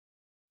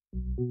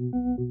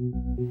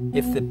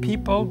If the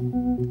people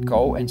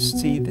go and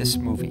see this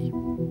movie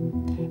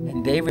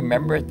and they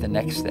remember it the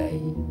next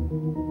day,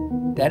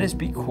 that is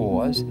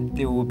because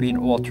there will be an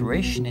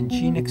alteration in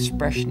gene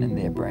expression in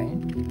their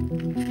brain.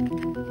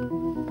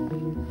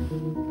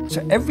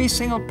 So every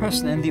single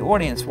person in the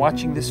audience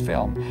watching this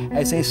film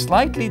has a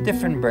slightly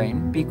different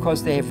brain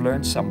because they have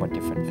learned somewhat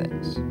different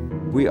things.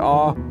 We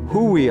are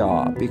who we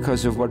are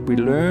because of what we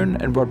learn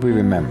and what we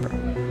remember.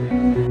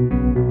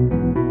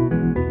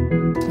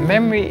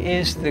 Memory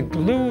is the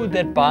glue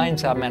that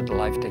binds our mental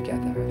life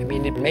together. I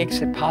mean, it makes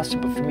it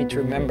possible for me to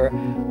remember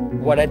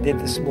what I did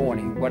this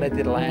morning, what I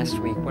did last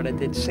week, what I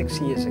did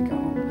 6 years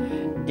ago.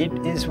 It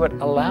is what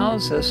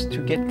allows us to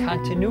get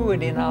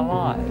continuity in our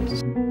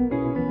lives.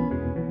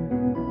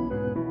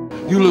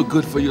 You look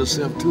good for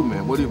yourself too,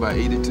 man. What are you, about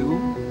 82?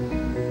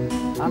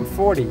 I'm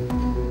 40.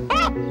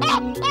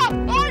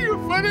 Are you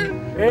funny?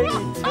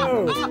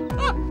 82.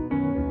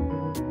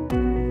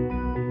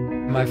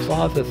 My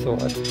father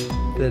thought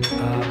that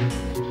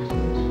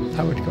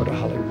I would go to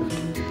Hollywood.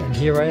 And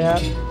here I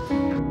am.